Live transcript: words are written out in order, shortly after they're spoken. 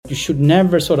you should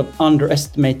never sort of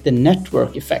underestimate the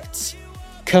network effects.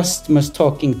 Customers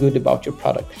talking good about your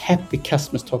product, happy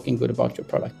customers talking good about your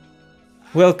product.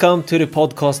 Welcome to the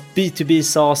podcast B2B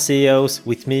SaaS CEOs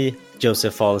with me,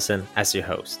 Joseph Olsen, as your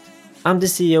host. I'm the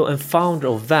CEO and founder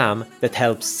of VAM that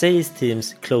helps sales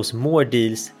teams close more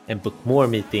deals and book more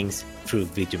meetings through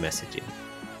video messaging.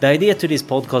 The idea to this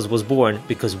podcast was born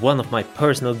because one of my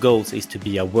personal goals is to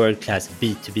be a world-class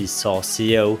B2B SaaS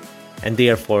CEO, and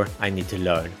therefore I need to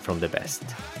learn from the best.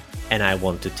 And I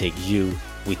want to take you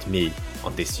with me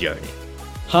on this journey.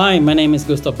 Hi, my name is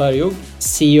Gustav Berghog,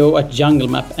 CEO at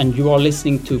Junglemap, and you are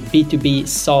listening to B2B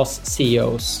SaaS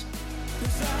CEOs.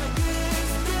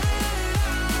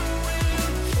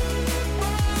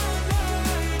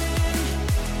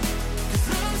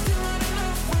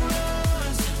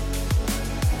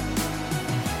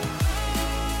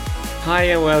 Hi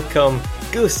and welcome,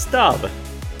 Gustav.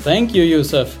 Thank you,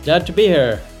 Joseph. Glad to be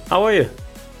here. How are you?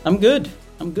 I'm good.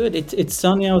 It's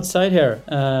sunny outside here,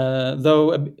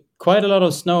 though quite a lot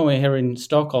of snow here in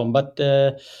Stockholm. But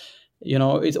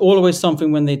it's always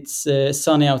something when it's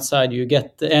sunny outside. You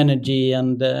get the energy,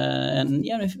 and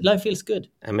life feels good.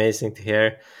 Amazing to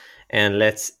hear. And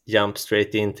let's jump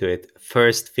straight into it.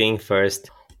 First thing first,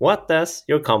 what does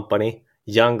your company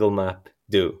Junglemap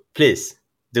do? Please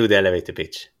do the elevator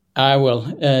pitch. I will.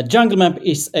 Junglemap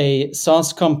is a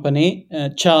SaaS company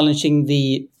challenging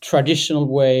the traditional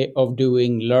way of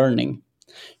doing learning.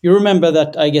 You remember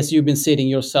that, I guess you've been sitting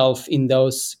yourself in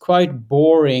those quite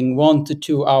boring 1 to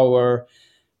 2 hour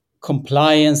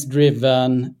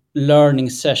compliance-driven learning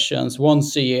sessions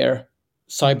once a year,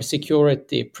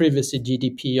 cybersecurity, privacy,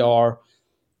 GDPR,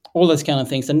 all those kind of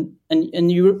things.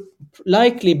 And you've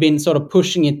likely been sort of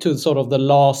pushing it to sort of the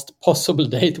last possible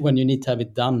date when you need to have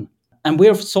it done. And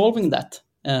we're solving that.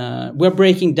 We're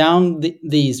breaking down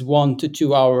these 1 to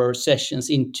 2 hour sessions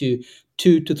into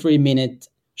 2 to 3 minute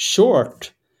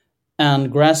short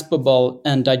and graspable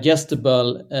and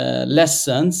digestible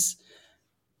lessons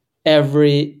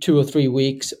every 2 or 3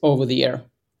 weeks over the year.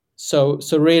 So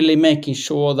really making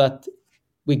sure that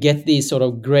we get these sort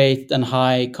of great and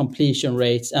high completion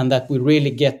rates, and that we really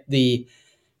get the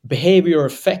behavior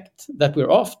effect that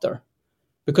we're after.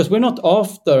 Because we're not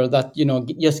after that,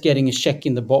 just getting a check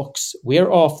in the box.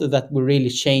 We're after that we're really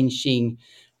changing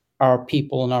our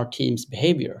people and our team's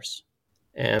behaviors.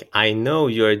 And I know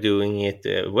you're doing it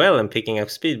well and picking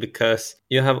up speed, because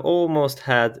you have almost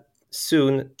had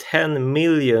soon 10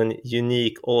 million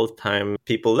unique all-time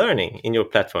people learning in your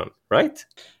platform, right?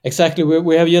 Exactly.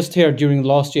 We have just here during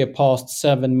last year passed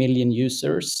 7 million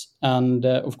users. And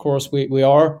of course, we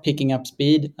are picking up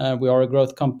speed. We are a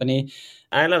growth company.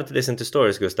 I love to listen to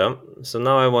stories, Gustav. So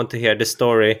now I want to hear the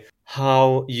story,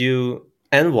 how you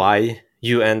and why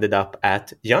you ended up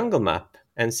at Junglemap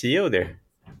and CEO there.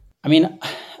 I mean,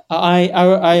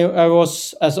 I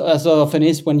was, as often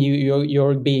is when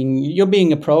you're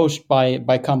being approached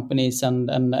by companies and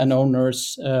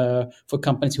owners for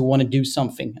companies who want to do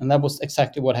something, and that was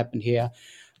exactly what happened here.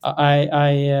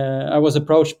 I was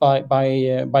approached by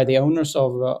the owners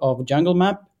of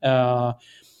Junglemap,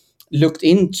 looked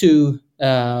into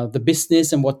the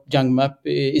business and what Junglemap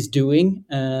is doing,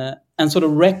 and sort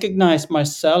of recognized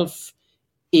myself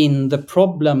in the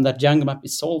problem that Junglemap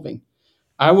is solving.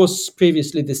 I was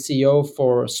previously the CEO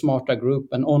for Smarta Group,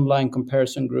 an online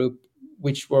comparison group,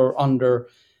 which were under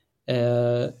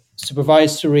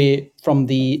supervisory from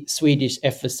the Swedish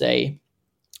FSA,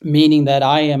 meaning that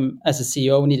I am, as a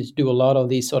CEO, needed to do a lot of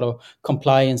these sort of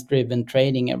compliance-driven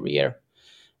training every year.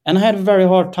 And I had a very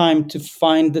hard time to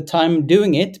find the time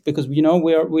doing it, because we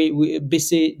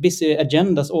busy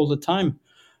agendas all the time.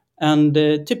 And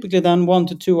typically then 1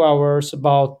 to 2 hours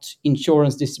about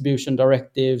insurance distribution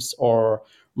directives or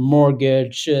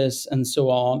mortgages and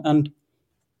so on. And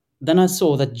then I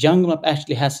saw that Junglemap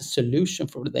actually has a solution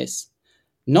for this.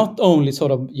 Not only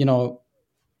sort of,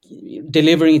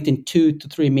 delivering it in 2 to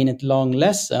 3 minute long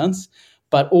lessons,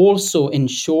 but also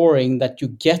ensuring that you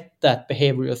get that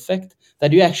behavioral effect,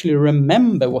 that you actually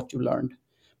remember what you learned.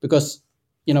 Because,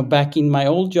 back in my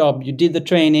old job, you did the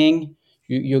training,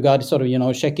 you got sort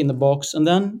of, check in the box, and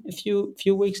then a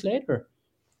few weeks later,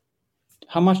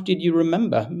 how much did you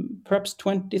remember? Perhaps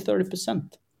 20,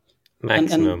 30%.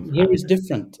 Maximum. And here is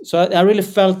different. So I really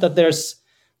felt that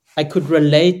I could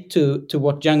relate to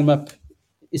what Junglemap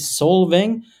is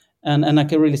solving, and I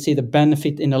can really see the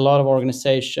benefit in a lot of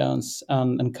organizations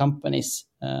and companies.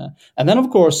 And then, of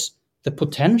course, the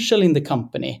potential in the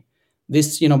company.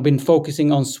 This, been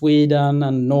focusing on Sweden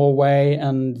and Norway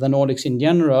and the Nordics in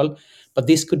general, but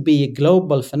this could be a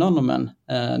global phenomenon.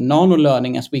 Nano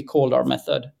learning, as we called our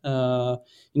method,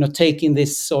 taking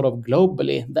this sort of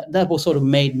globally. That was sort of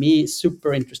made me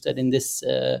super interested in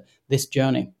this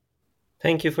journey.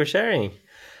 Thank you for sharing.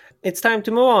 It's time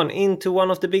to move on into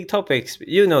one of the big topics.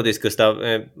 You know this, Gustav.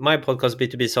 My podcast,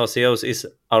 B2B SaaS CEOs, is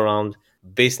around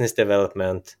business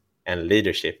development and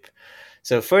leadership.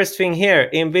 So, first thing here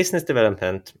in business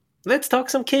development, let's talk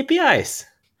some KPIs.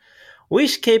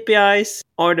 Which KPIs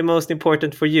are the most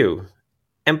important for you?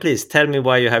 And please tell me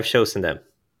why you have chosen them.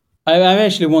 I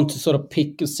actually want to sort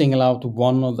of single out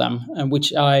one of them, and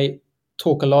which I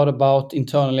talk a lot about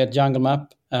internally at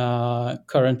Junglemap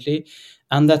currently,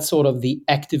 and that's sort of the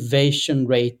activation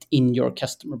rate in your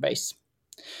customer base.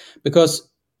 Because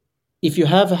if you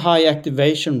have a high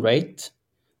activation rate,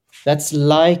 that's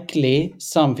likely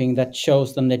something that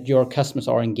shows them that your customers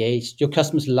are engaged, your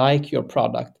customers like your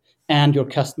product, and your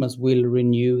customers will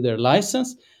renew their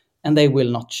license and they will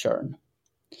not churn.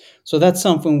 So that's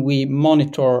something we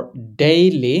monitor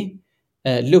daily,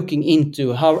 looking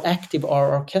into how active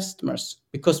are our customers.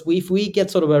 Because if we get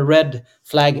sort of a red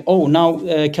flag, oh, now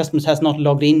customers has not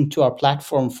logged into our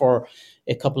platform for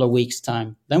a couple of weeks'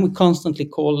 time, then we constantly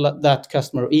call that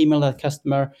customer, email that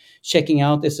customer, checking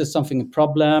out, is there something a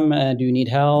problem? Do you need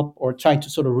help? Or trying to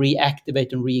sort of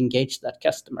reactivate and re-engage that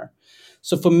customer.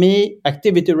 So for me,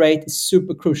 activity rate is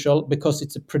super crucial because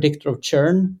it's a predictor of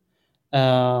churn.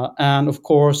 And of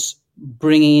course,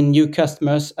 bringing in new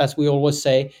customers, as we always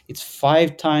say, it's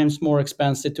 5 times more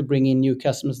expensive to bring in new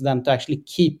customers than to actually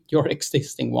keep your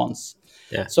existing ones.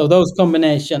 Yeah. So those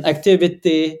combination,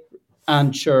 activity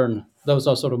and churn, those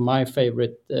are sort of my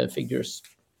favorite figures.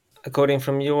 According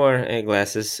from your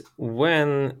glasses,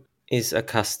 when is a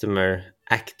customer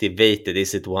activated?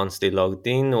 Is it once they logged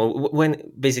in, or when?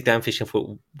 Basically, I'm fishing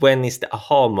for when is the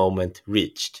aha moment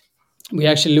reached? We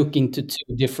actually look into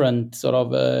 2 different sort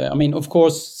of, of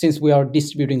course, since we are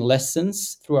distributing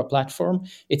lessons through our platform,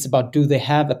 it's about, do they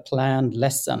have a planned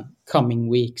lesson coming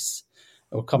weeks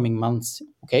or coming months?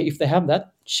 Okay, if they have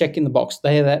that, check in the box.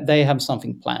 They have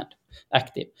something planned,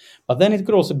 active. But then it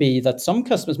could also be that some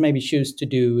customers maybe choose to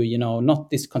do, not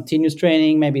this continuous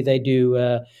training. Maybe they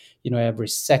do, every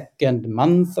second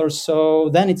month or so.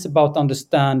 Then it's about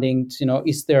understanding,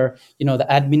 is there, the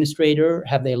administrator,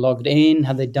 have they logged in?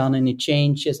 Have they done any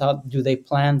changes? How do they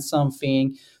plan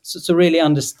something? So really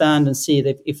understand and see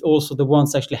that if also the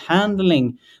ones actually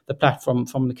handling the platform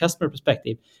from the customer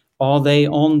perspective, are they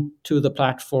on to the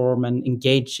platform and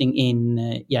engaging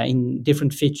in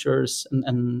different features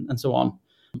and so on.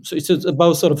 So it's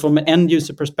about sort of from an end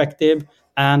user perspective,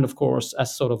 and of course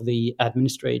as sort of the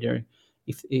administrator,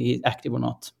 if he's active or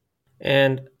not.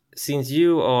 And since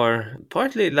you are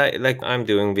partly like I'm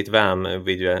doing with VAM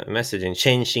video messaging,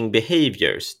 changing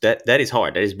behaviors, that is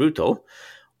hard, that is brutal.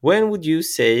 When would you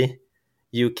say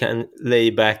you can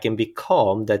lay back and be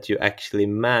calm that you actually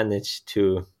manage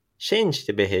to change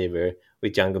the behavior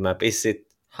with Junglemap? Is it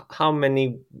how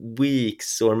many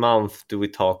weeks or months do we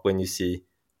talk when you see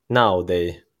now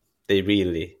they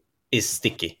really is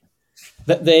sticky?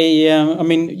 That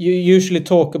you usually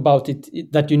talk about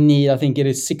that you need, I think it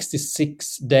is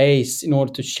 66 days in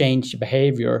order to change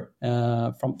behavior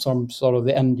from some sort of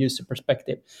the end user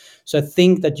perspective. So I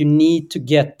think that you need to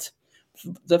get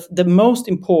the most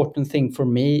important thing for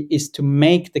me is to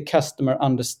make the customer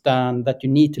understand that you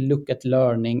need to look at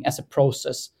learning as a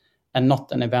process and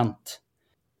not an event.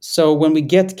 So when we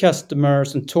get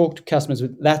customers and talk to customers,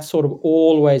 that's sort of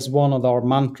always one of our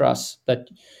mantras, that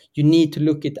you need to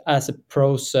look at it as a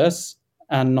process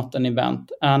and not an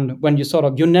event. And when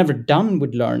you're never done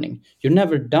with learning, you're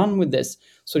never done with this.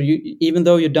 So even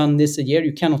though you've done this a year,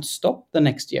 you cannot stop the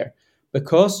next year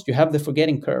because you have the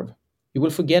forgetting curve. You will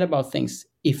forget about things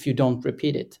if you don't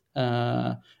repeat it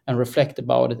and reflect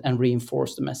about it and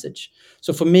reinforce the message.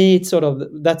 So for me, it's sort of,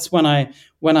 that's when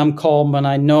I'm calm, and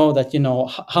I know that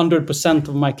 100%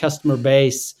 of my customer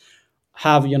base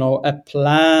have a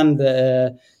planned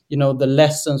the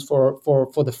lessons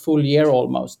for the full year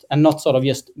almost, and not sort of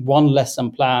just one lesson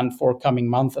planned for coming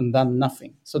month and then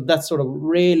nothing. So that's sort of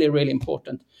really, really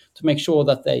important to make sure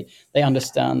that they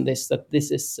understand this, that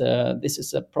this is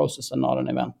a process and not an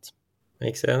event.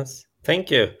 Makes sense.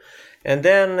 Thank you. And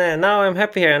then now I'm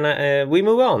happy here, and we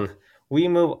move on. We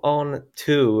move on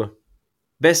to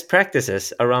best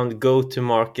practices around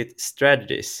go-to-market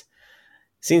strategies.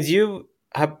 Since you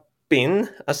have been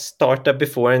a startup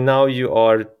before and now you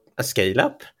are a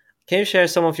scale-up, can you share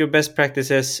some of your best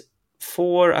practices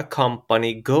for a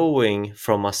company going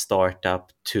from a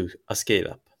startup to a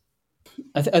scale-up?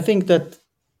 I think that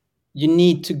you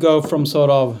need to go from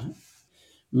sort of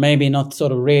maybe not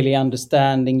sort of really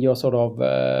understanding your sort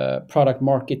of product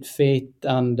market fit,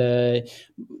 and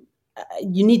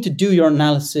you need to do your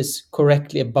analysis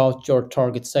correctly about your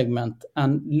target segment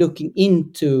and looking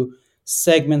into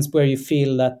segments where you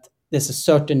feel that there's a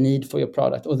certain need for your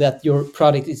product, or that your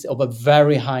product is of a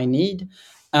very high need,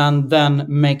 and then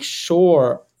make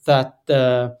sure that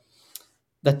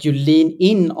that you lean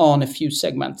in on a few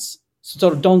segments. So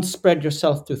sort of don't spread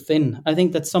yourself too thin. I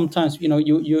think that sometimes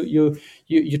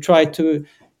you try to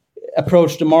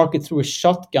approach the market through a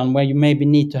shotgun, where you maybe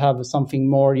need to have something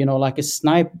more, like a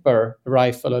sniper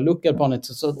rifle, or look upon it,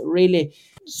 so really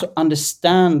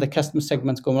understand the customer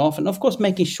segments going off, and of course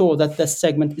making sure that the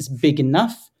segment is big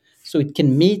enough so it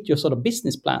can meet your sort of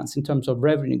business plans in terms of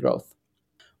revenue growth.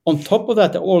 On top of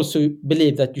that, I also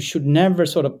believe that you should never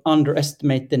sort of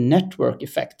underestimate the network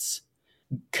effects.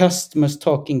 Customers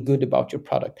talking good about your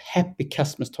product, happy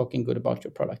customers talking good about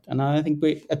your product. And I think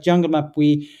we at Junglemap,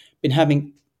 we've been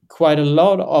having quite a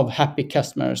lot of happy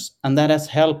customers, and that has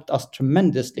helped us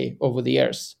tremendously over the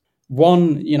years.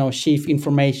 One, chief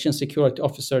information security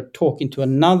officer talking to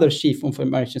another chief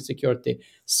information security,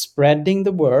 spreading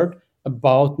the word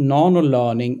about nano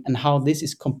learning and how this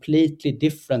is completely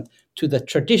different to the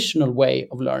traditional way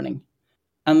of learning.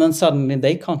 And then suddenly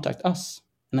they contact us.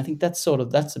 And I think that's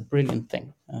a brilliant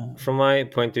thing. From my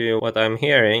point of view, what I'm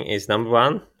hearing is number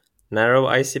one, narrow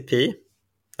ICP,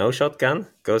 no shotgun,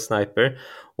 go sniper.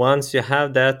 Once you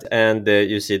have that and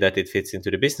you see that it fits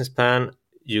into the business plan,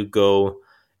 you go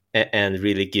and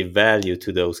really give value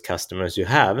to those customers you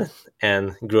have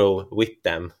and grow with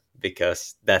them,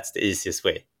 because that's the easiest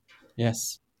way.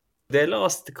 Yes. The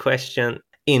last question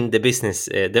in the business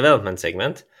development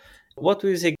segment: what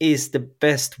would you say is the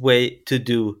best way to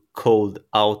do cold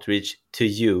outreach to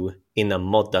you in a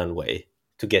modern way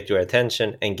to get your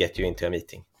attention and get you into a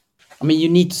meeting? I mean, you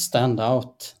need to stand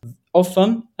out.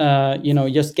 Often,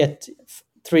 just get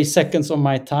 3 seconds of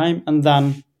my time, and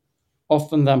then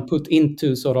often then put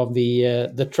into sort of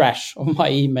the trash of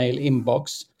my email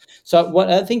inbox. So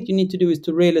what I think you need to do is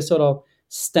to really sort of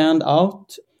stand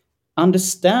out,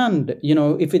 understand,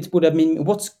 if it would have been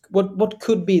what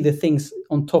could be the things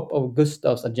on top of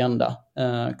Gustav's agenda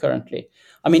currently.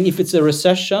 I mean, if it's a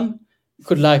recession,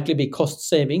 could likely be cost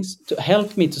savings, to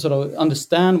help me to sort of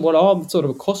understand what are the sort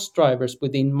of cost drivers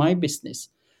within my business.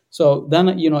 So then,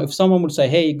 if someone would say,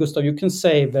 hey, Gustav, you can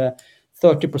save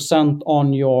 30%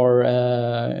 on your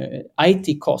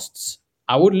IT costs,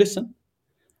 I would listen.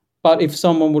 But if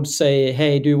someone would say,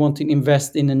 hey, do you want to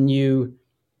invest in a new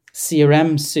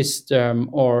CRM system,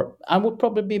 or I would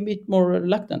probably be a bit more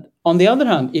reluctant. On the other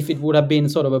hand, if it would have been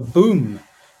sort of a boom,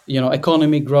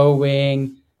 economy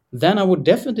growing, then I would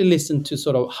definitely listen to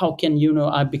sort of how can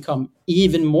I become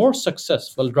even more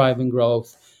successful driving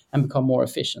growth and become more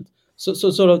efficient. So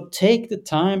sort of take the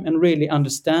time and really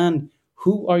understand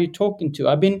who are you talking to.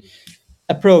 I've been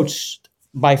approached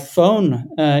by phone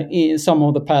in some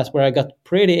of the past, where I got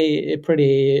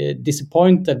pretty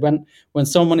disappointed when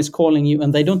someone is calling you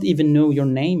and they don't even know your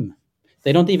name.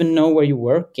 They don't even know where you're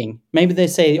working. Maybe they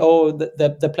say, oh,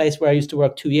 the place where I used to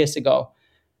work 2 years ago.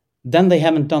 Then they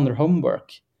haven't done their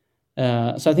homework.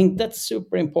 So I think that's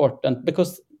super important,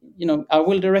 because I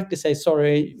will directly say,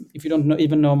 sorry, if you don't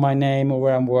even know my name or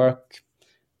where I work,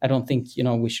 I don't think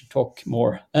we should talk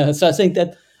more. So I think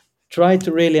that try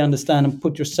to really understand and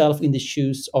put yourself in the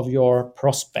shoes of your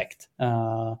prospect,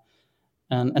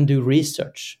 and do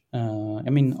research. I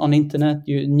mean, on internet,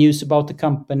 news about the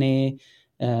company.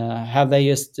 Have they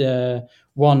just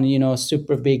won, a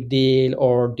super big deal,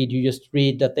 or did you just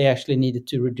read that they actually needed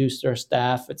to reduce their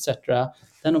staff, etc.?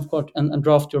 Then, of course, and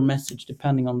draft your message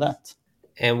depending on that.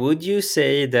 And would you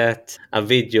say that a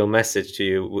video message to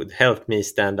you would help me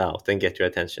stand out and get your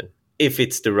attention if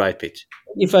it's the right pitch?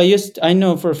 If I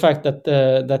know for a fact that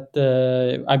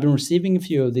I've been receiving a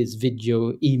few of these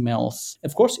video emails.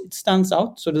 Of course, it stands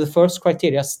out. So the first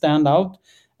criteria, stand out,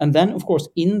 and then of course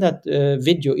in that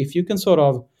video, if you can sort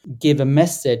of give a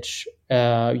message,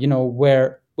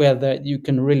 where that you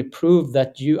can really prove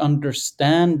that you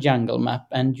understand Junglemap,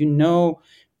 and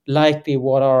likely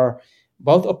what are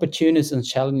both opportunities and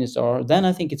challenges are, then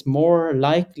I think it's more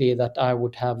likely that I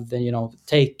would have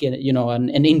take an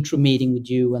intro meeting with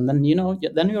you, and then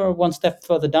then you are one step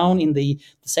further down in the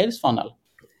sales funnel.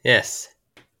 Yes.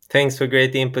 Thanks for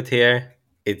great input here.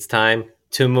 It's time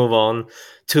to move on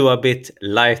to a bit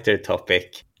lighter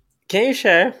topic. Can you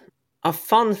share a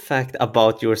fun fact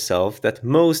about yourself that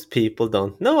most people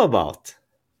don't know about?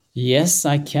 Yes,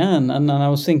 I can. And I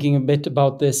was thinking a bit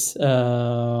about this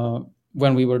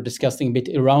when we were discussing a bit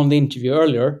around the interview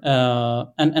earlier.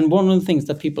 And one of the things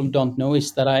that people don't know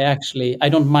is that I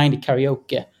don't mind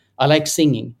karaoke. I like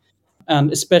singing,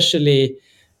 and especially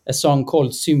a song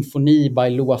called Symphony by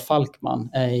Loa Falkman,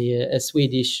 a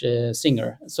Swedish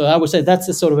singer. So I would say that's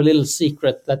a sort of a little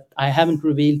secret that I haven't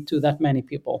revealed to that many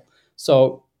people.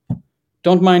 So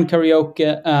don't mind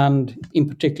karaoke, and in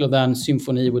particular then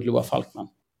Symphony with Loa Falkman.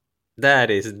 That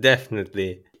is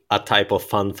definitely a type of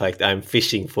fun fact I'm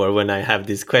fishing for when I have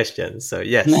these questions. So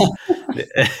yes,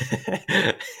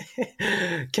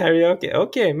 karaoke.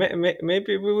 Okay,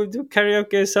 maybe we will do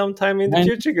karaoke sometime in the Why,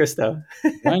 future, Gustav.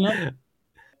 why not?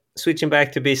 Switching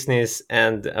back to business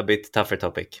and a bit tougher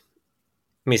topic: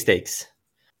 mistakes.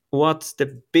 What's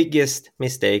the biggest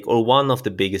mistake or one of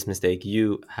the biggest mistake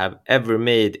you have ever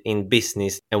made in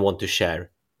business and want to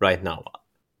share right now?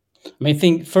 I mean, I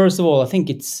think first of all, I think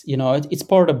it's it's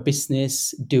part of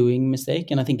business doing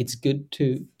mistake, and I think it's good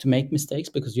to make mistakes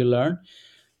because you learn.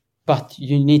 But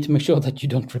you need to make sure that you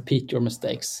don't repeat your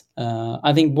mistakes.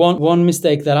 I think one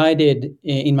mistake that I did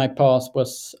in my past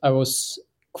was I was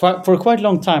for quite a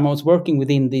long time I was working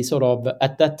within the sort of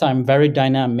at that time very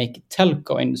dynamic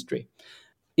telco industry.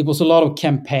 It was a lot of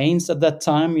campaigns at that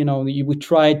time. We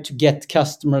tried to get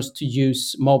customers to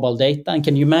use mobile data, and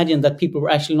can you imagine that people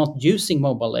were actually not using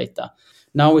mobile data?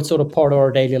 Now it's sort of part of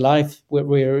our daily life.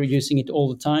 We're using it all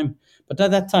the time, but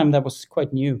at that time that was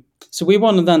quite new. So we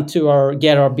wanted then to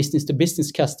get our business to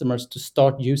business customers to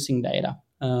start using data,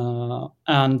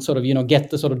 and sort of get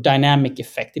the sort of dynamic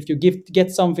effect. If you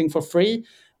get something for free,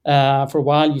 for a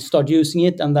while you start using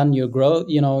it, and then you grow,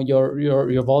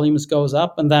 your volumes goes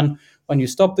up, and then when you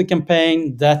stop the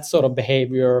campaign, that sort of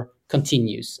behavior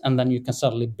continues, and then you can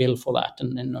suddenly bill for that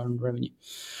and earn revenue.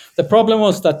 The problem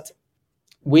was that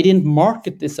we didn't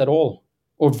market this at all,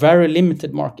 or very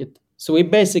limited market. So we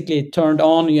basically turned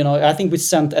on, I think we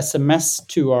sent SMS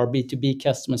to our B2B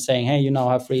customers saying, hey, you now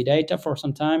have free data for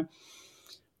some time,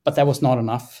 but that was not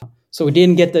enough. So we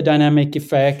didn't get the dynamic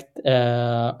effect,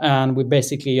 and we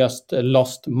basically just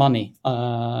lost money,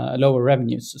 lower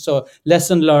revenues. So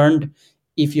lesson learned: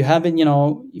 if you haven't,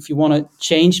 if you want to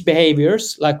change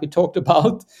behaviors, like we talked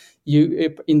about,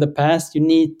 in the past, you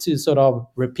need to sort of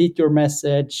repeat your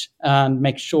message and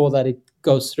make sure that it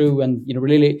goes through, and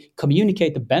really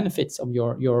communicate the benefits of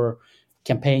your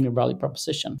campaign or value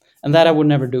proposition. And that I would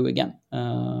never do again.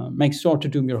 Make sure to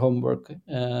do your homework,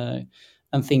 and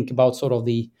think about sort of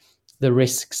the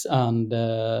risks and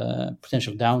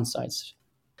potential downsides.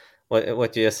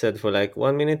 What you just said for like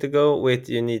 1 minute ago, with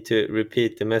you need to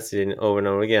repeat the messaging over and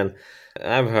over again.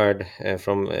 I've heard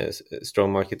from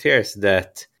strong marketeers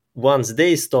that once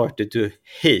they started to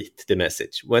hate the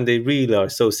message, when they really are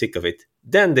so sick of it,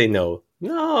 then they know,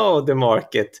 no, the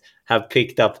market have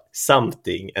picked up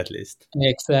something at least.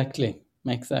 Exactly.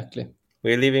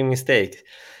 We're leaving mistakes,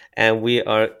 and we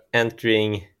are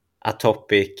entering a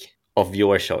topic of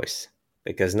your choice,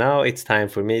 because now it's time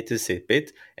for me to sip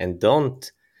it and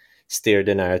don't steer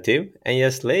the narrative, and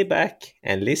just lay back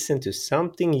and listen to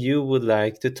something you would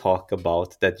like to talk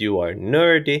about that you are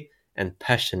nerdy and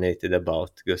passionate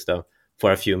about, Gustav,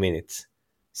 for a few minutes.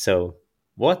 So,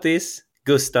 what is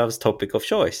Gustav's topic of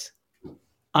choice?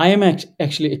 I am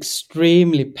actually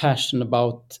extremely passionate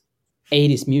about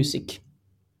 80s music.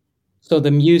 So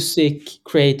the music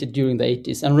created during the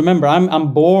 80s. And remember,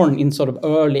 I'm born in sort of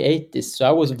early 80s, so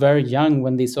I was very young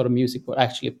when this sort of music were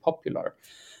actually popular.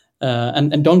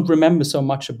 And don't remember so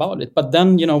much about it. But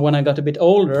then, when I got a bit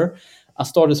older, I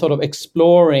started sort of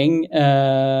exploring.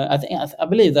 I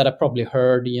believe that I probably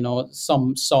heard,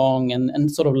 some song,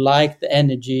 and sort of liked the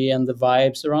energy and the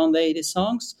vibes around the 80s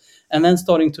songs, and then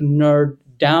starting to nerd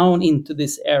down into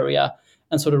this area,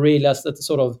 and sort of realized that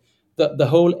the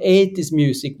whole 80s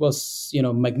music was,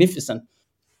 magnificent.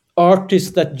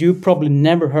 Artists that you probably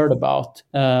never heard about,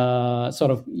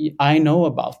 sort of I know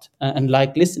about, and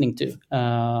like listening to,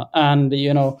 and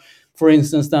for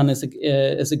instance, then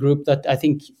as a group that I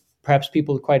think perhaps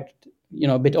people quite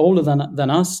a bit older than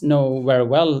us know very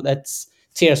well. That's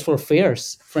Tears for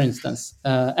Fears, for instance,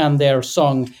 and their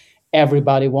song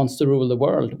 "Everybody Wants to Rule the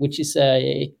World," which is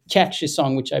a catchy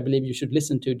song, which I believe you should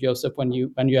listen to, Joseph, when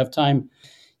you have time.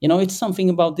 It's something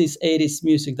about this 80s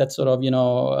music that sort of,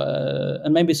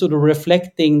 and maybe sort of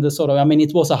reflecting the sort of, I mean,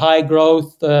 it was a high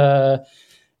growth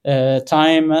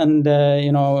time, and,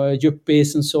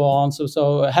 yuppies and so on.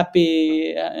 So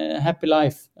happy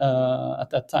life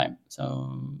at that time.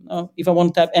 So if I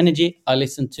want to have energy, I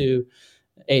listen to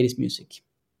 80s music.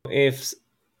 If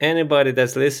anybody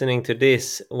that's listening to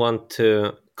this want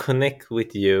to connect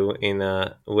with you in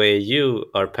a way you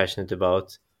are passionate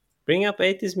about, bring up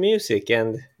 80s music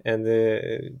and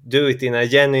do it in a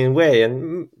genuine way,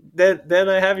 and then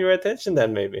I have your attention.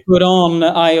 Then maybe. Put on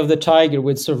Eye of the Tiger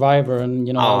with Survivor, and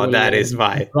I Oh, will that is keep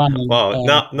my running.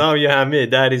 wow. Now you have me.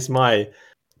 That is my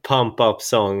pump up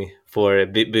song for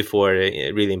before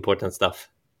really important stuff.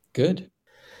 Good.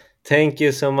 Thank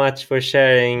you so much for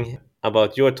sharing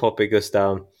about your topic,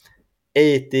 Gustav.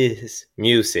 80s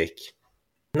music.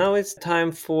 Now it's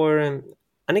time for an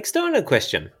external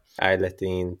question. I let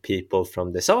in people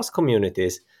from the SaaS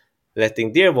communities,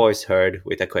 letting their voice heard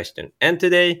with a question. And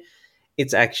today,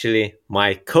 it's actually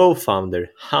my co-founder,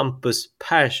 Hampus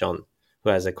Persson, who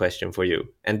has a question for you.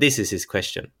 And this is his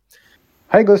question.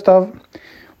 Hi, Gustav.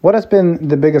 What has been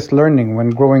the biggest learning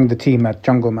when growing the team at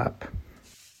Junglemap?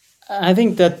 I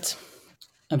think that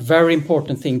a very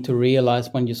important thing to realize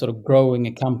when you're sort of growing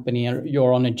a company or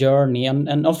you're on a journey,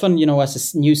 and often,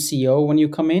 as a new CEO, when you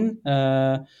come in,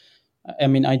 I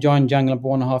mean, I joined Jungle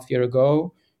 1.5 years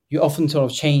ago. You often sort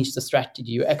of change the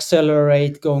strategy. You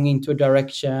accelerate going into a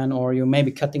direction, or you may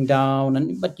be cutting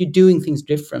down, but you're doing things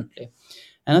differently.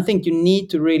 And I think you need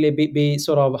to really be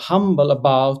sort of humble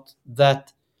about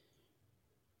that.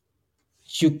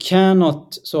 You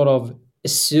cannot sort of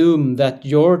assume that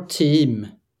your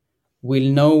team will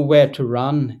know where to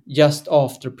run just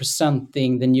after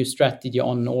presenting the new strategy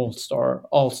on all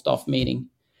staff meeting,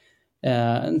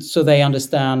 and so they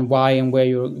understand why and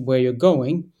where you're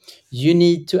going. You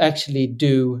need to actually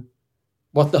do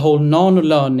what the whole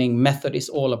non-learning method is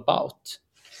all about.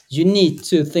 You need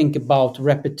to think about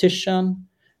repetition,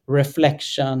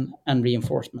 reflection, and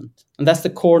reinforcement, and that's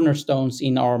the cornerstones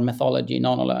in our methodology,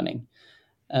 non-learning.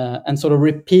 And sort of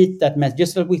repeat that message.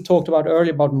 Just like we talked about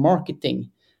earlier about marketing,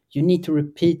 you need to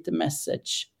repeat the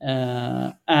message,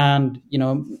 and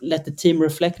let the team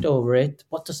reflect over it.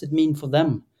 What does it mean for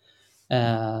them,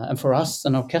 and for us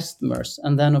and our customers?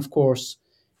 And then, of course,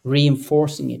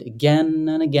 reinforcing it again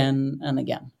and again and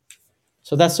again.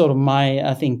 So that's sort of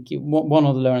I think, one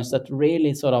of the learnings, that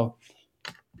really sort of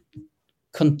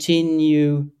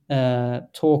continue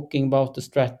talking about the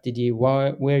strategy,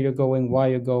 where you're going, why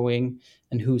you're going,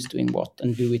 and who's doing what,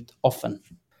 and do it often.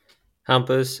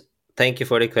 Hampus, thank you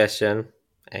for the question.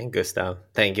 And Gustav,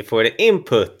 thank you for the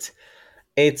input.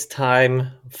 It's time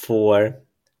for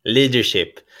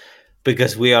leadership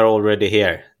because we are already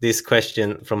here. This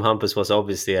question from Hampus was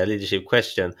obviously a leadership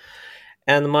question.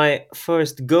 And my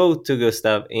first go to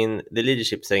Gustav in the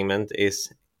leadership segment is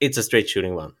it's a straight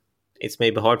shooting one. It's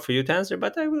maybe hard for you to answer,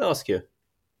 but I will ask you.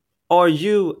 Are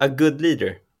you a good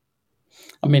leader?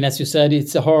 I mean, as you said,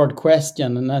 it's a hard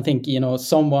question, and I think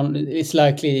someone is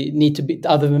likely need to be,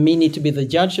 other than me, need to be the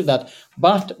judge of that.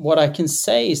 But what I can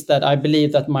say is that I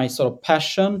believe that my sort of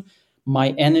passion, my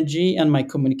energy, and my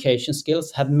communication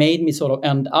skills have made me sort of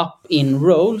end up in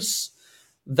roles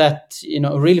that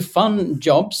really fun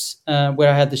jobs, where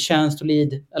I had the chance to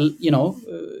lead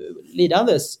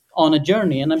others on a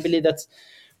journey, and I believe that's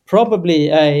probably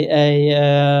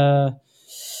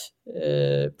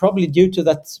probably due to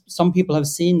that some people have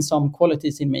seen some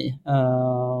qualities in me.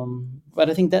 But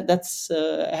I think that's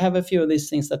I have a few of these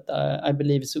things that I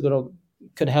believe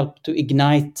could help to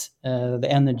ignite the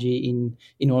energy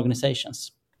in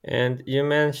organizations. And you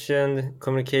mentioned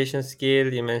communication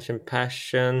skill, you mentioned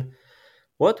passion.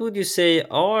 What would you say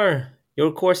are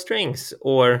your core strengths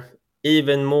or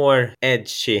even more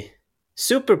edgy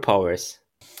superpowers?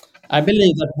 I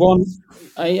believe that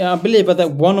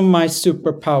one of my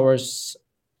superpowers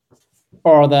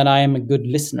are that I am a good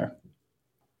listener.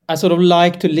 I sort of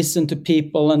like to listen to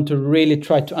people and to really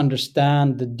try to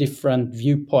understand the different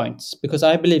viewpoints, because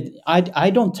I believe I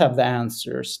don't have the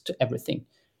answers to everything.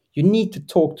 You need to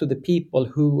talk to the people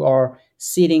who are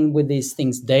sitting with these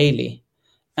things daily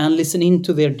and listen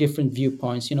into their different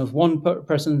viewpoints. If one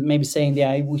person maybe saying,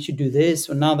 yeah, we should do this,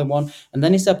 or another one, and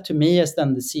then it's up to me as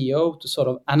then the CEO to sort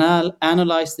of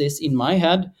analyze this in my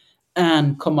head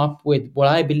and come up with what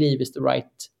I believe is the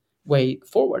right way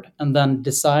forward, and then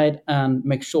decide and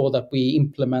make sure that we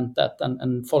implement that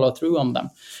and follow through on them.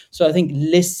 So I think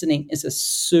listening is a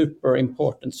super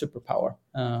important superpower.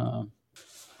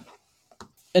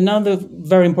 Another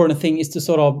very important thing is to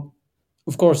sort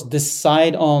of course,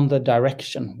 decide on the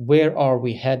direction. Where are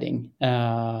we heading?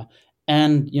 And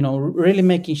really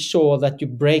making sure that you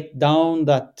break down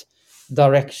that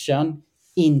direction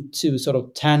into sort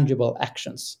of tangible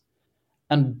actions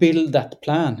and build that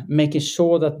plan, making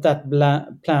sure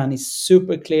that plan is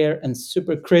super clear and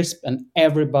super crisp, and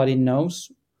everybody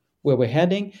knows where we're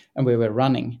heading and where we're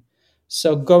running.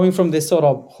 So going from this sort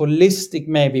of holistic,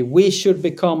 maybe we should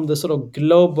become the sort of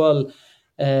global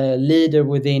leader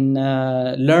within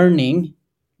learning.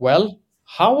 Well,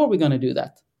 how are we going to do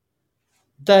that?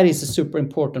 that is a super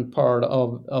important part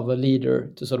of a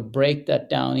leader, to sort of break that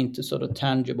down into sort of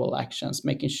tangible actions,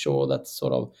 making sure that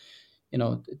sort of,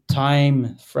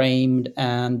 time framed,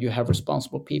 and you have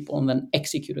responsible people, and then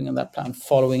executing on that plan,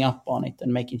 following up on it,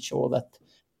 and making sure that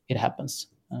it happens.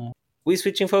 We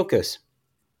switching focus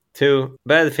to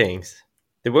bad things,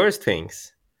 the worst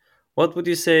things. What would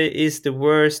you say is the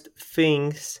worst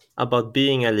things about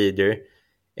being a leader,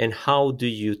 and how do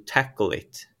you tackle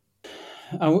it?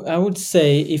 I would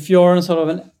say, if you're sort of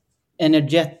an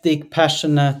energetic,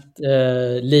 passionate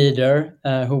leader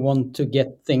who want to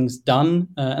get things done,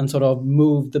 and sort of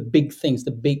move the big things,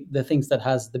 the things that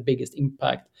has the biggest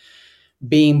impact,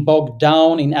 being bogged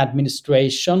down in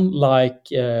administration, like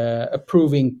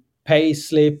approving pay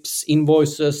slips,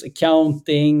 invoices,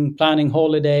 accounting, planning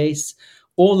holidays,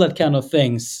 all that kind of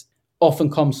things often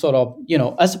comes sort of,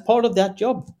 as a part of that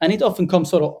job. And it often comes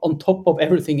sort of on top of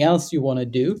everything else you want to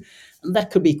do. And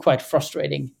that could be quite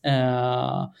frustrating.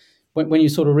 When you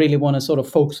sort of really want to sort of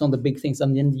focus on the big things,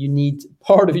 and then you need,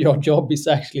 part of your job is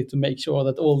actually to make sure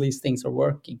that all these things are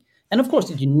working. And of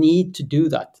course, you need to do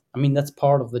that. I mean, that's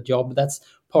part of the job. That's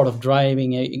part of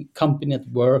driving a company that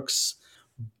works.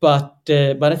 But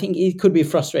I think it could be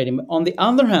frustrating. On the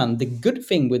other hand, the good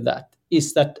thing with that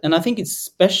is that, and I think it's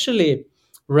especially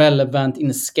relevant in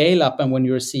a scale up, and when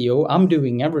you're a CEO, I'm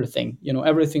doing everything.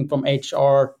 Everything from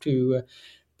HR to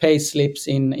pay slips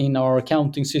in our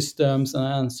accounting systems,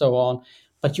 and so on.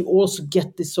 But you also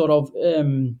get this sort of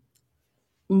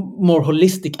more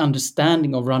holistic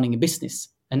understanding of running a business,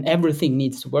 and everything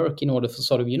needs to work in order to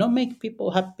sort of make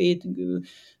people happy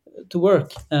to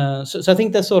work. So I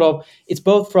think that sort of, it's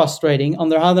both frustrating. On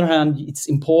the other hand, it's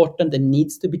important and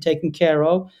needs to be taken care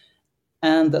of.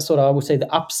 And that sort of, I would say,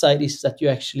 the upside is that you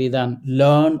actually then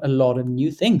learn a lot of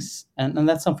new things, and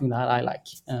that's something that I like.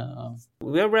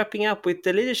 We are wrapping up with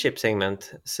the leadership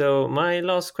segment. So my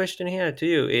last question here to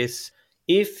you is,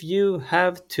 if you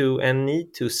have to and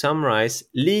need to summarize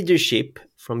leadership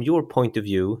from your point of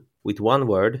view with one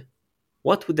word,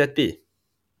 what would that be?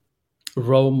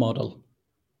 Role model.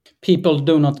 People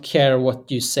do not care what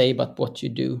you say, but what you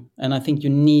do. And I think you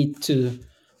need to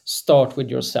start with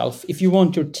yourself. If you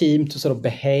want your team to sort of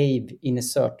behave in a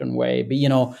certain way, be,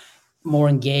 more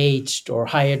engaged or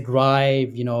higher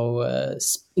drive,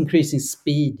 increasing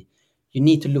speed, you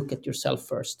need to look at yourself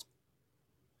first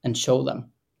and show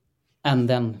them, and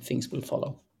then things will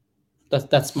follow.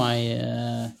 That's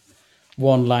my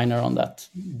one liner on that.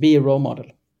 Be a role model.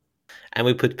 And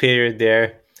we put period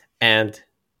there and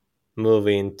move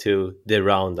into the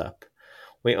roundup.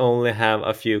 We only have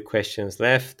a few questions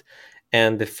left,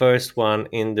 and the first one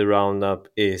in the roundup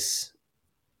is,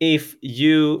 if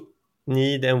you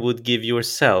need and would give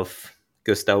yourself,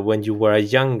 Gustav, when you were a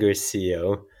younger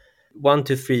CEO, 1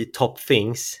 to 3 top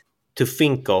things to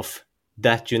think of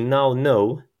that you now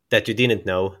know that you didn't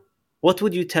know, what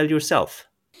would you tell yourself?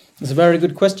 It's a very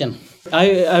good question.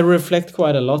 I reflect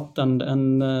quite a lot,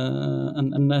 and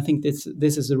I think this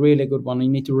is a really good one. You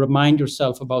need to remind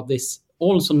yourself about this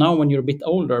also now when you're a bit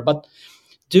older. But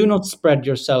do not spread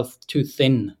yourself too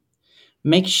thin.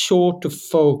 Make sure to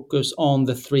focus on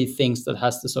the three things that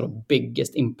has the sort of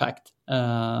biggest impact.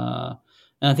 And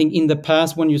I think in the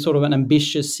past, when you're sort of an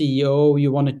ambitious CEO,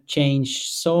 you want to change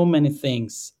so many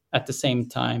things at the same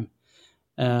time.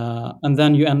 And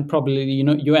then you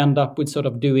end up with sort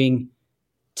of doing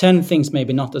 10 things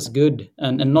maybe not as good,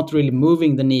 and not really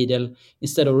moving the needle,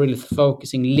 instead of really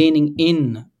focusing, leaning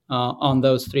in on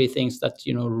those three things that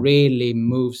really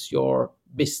moves your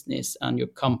business and your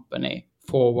company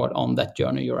forward on that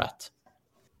journey you're at.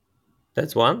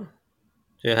 That's one.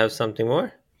 Do you have something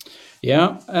more?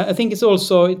 Yeah, I think it's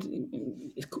also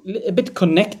a bit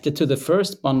connected to the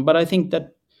first one, but I think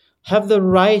that have the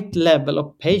right level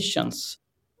of patience.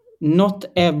 Not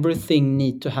everything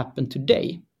need to happen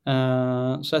today.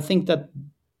 So I think that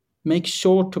make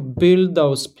sure to build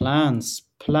those plans.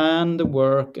 Plan the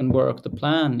work and work the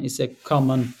plan is a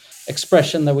common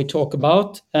expression that we talk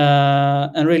about.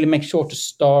 And really make sure to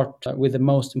start with the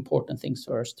most important things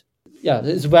first. Yeah,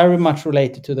 it's very much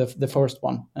related to the first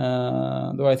one.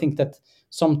 Though I think that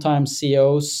sometimes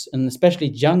CEOs, and especially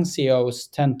young CEOs,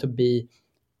 tend to be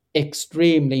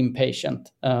extremely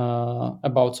impatient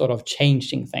about sort of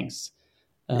changing things.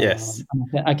 Yes.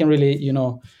 I can really,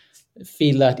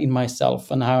 feel that in myself,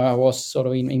 and how I was sort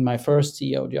of in my first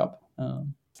CEO job.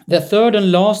 The third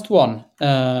and last one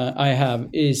I have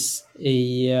is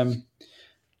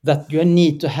that you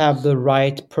need to have the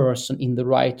right person in the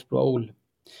right role.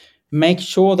 Make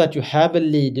sure that you have a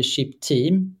leadership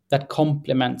team that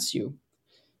complements you.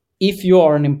 If you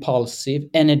are an impulsive,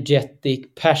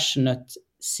 energetic, passionate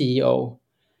CEO,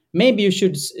 maybe you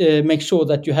should make sure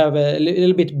that you have a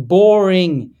little bit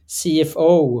boring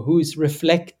CFO who is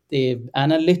reflective,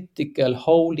 analytical,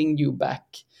 holding you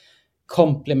back,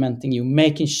 complementing you,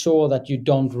 making sure that you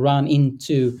don't run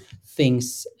into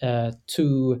things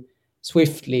too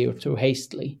swiftly or too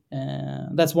hastily.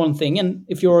 That's one thing. And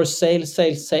if you're a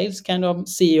sales kind of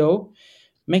CEO,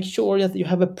 make sure that you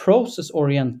have a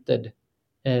process-oriented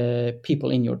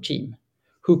people in your team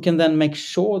who can then make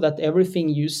sure that everything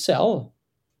you sell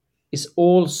is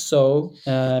also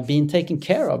being taken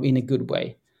care of in a good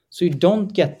way. So you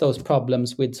don't get those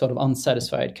problems with sort of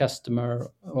unsatisfied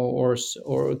customer or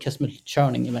customer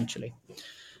churning eventually.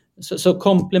 So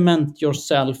complement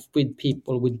yourself with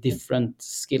people with different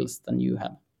skills than you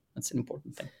have. That's an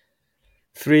important thing.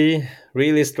 3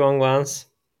 really strong ones.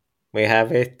 We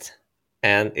have it.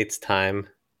 And it's time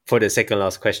for the second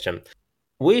last question.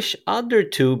 Which other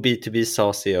 2 B2B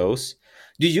SaaS CEOs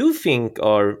do you think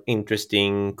are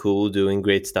interesting, cool, doing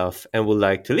great stuff, and would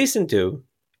like to listen to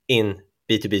in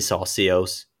B2B SaaS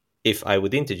CEOs if I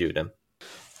would interview them?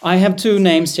 I have 2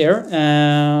 names here.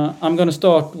 I'm going to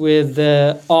start with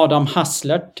Adam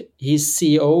Hasslert. He's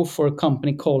CEO for a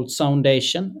company called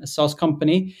Soundation, a SaaS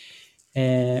company,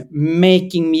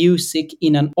 making music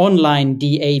in an online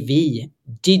DAW,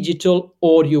 digital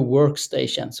audio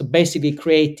workstation. So basically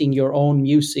creating your own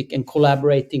music and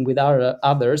collaborating with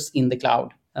others in the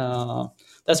cloud.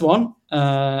 That's one.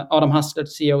 Adam Hasslert,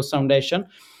 CEO of Soundation.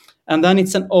 And then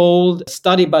it's an old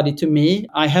study buddy to me.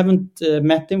 I haven't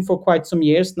met him for quite some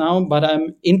years now, but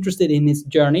I'm interested in his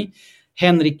journey.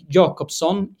 Henrik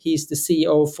Jakobsson, he's the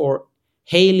CEO for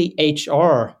Haley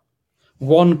HR,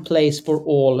 one place for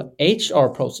all HR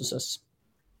processes.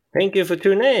 Thank you for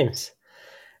 2 names.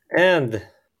 And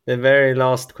the very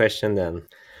last question then.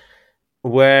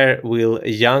 Where will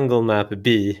Junglemap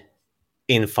be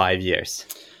in 5 years?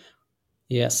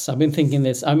 Yes, I've been thinking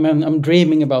this. I'm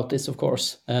dreaming about this, of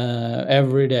course,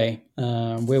 every day,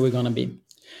 where we're going to be.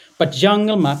 But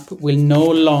Junglemap will no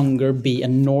longer be a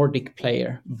Nordic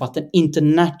player, but an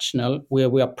international where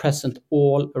we are present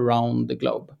all around the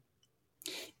globe.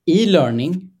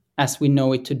 E-learning, as we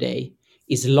know it today,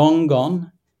 is long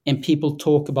gone, and people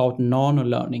talk about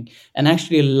nano-learning and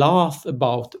actually laugh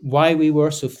about why we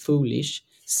were so foolish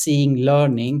seeing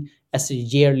learning as a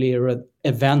yearly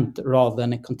event rather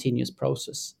than a continuous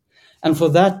process. And for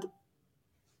that,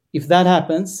 if that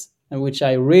happens, and which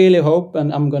I really hope,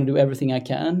 and I'm going to do everything I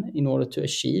can in order to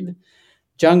achieve,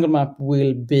 Junglemap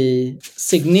will be a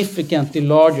significantly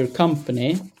larger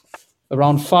company,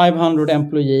 around 500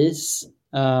 employees,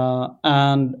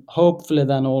 and hopefully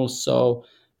then also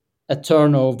a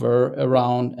turnover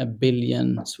around 1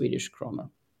 billion Swedish kronor.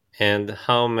 And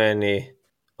how many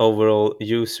overall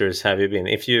users have you been?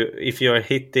 If you are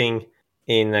hitting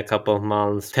in a couple of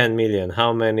months 10 million,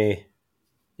 how many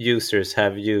users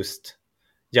have used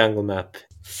Junglemap?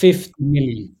 50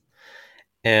 million.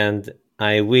 And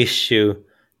I wish you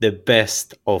the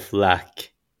best of luck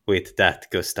with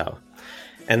that, Gustav.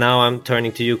 And now I'm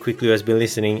turning to you quickly who has been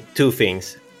listening. 2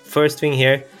 things. First thing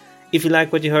here, if you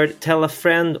like what you heard, tell a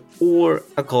friend or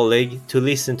a colleague to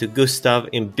listen to Gustav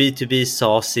in B2B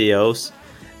SaaS CEOs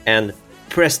and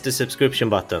press the subscription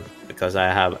button because I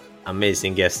have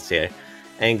amazing guests here.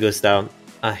 And Gustav,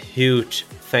 a huge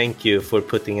thank you for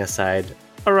putting aside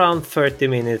around 30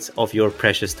 minutes of your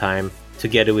precious time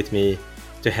together with me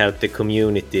to help the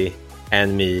community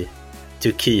and me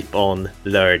to keep on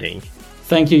learning.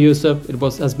 Thank you, Gustav. It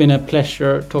has been a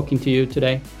pleasure talking to you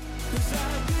today.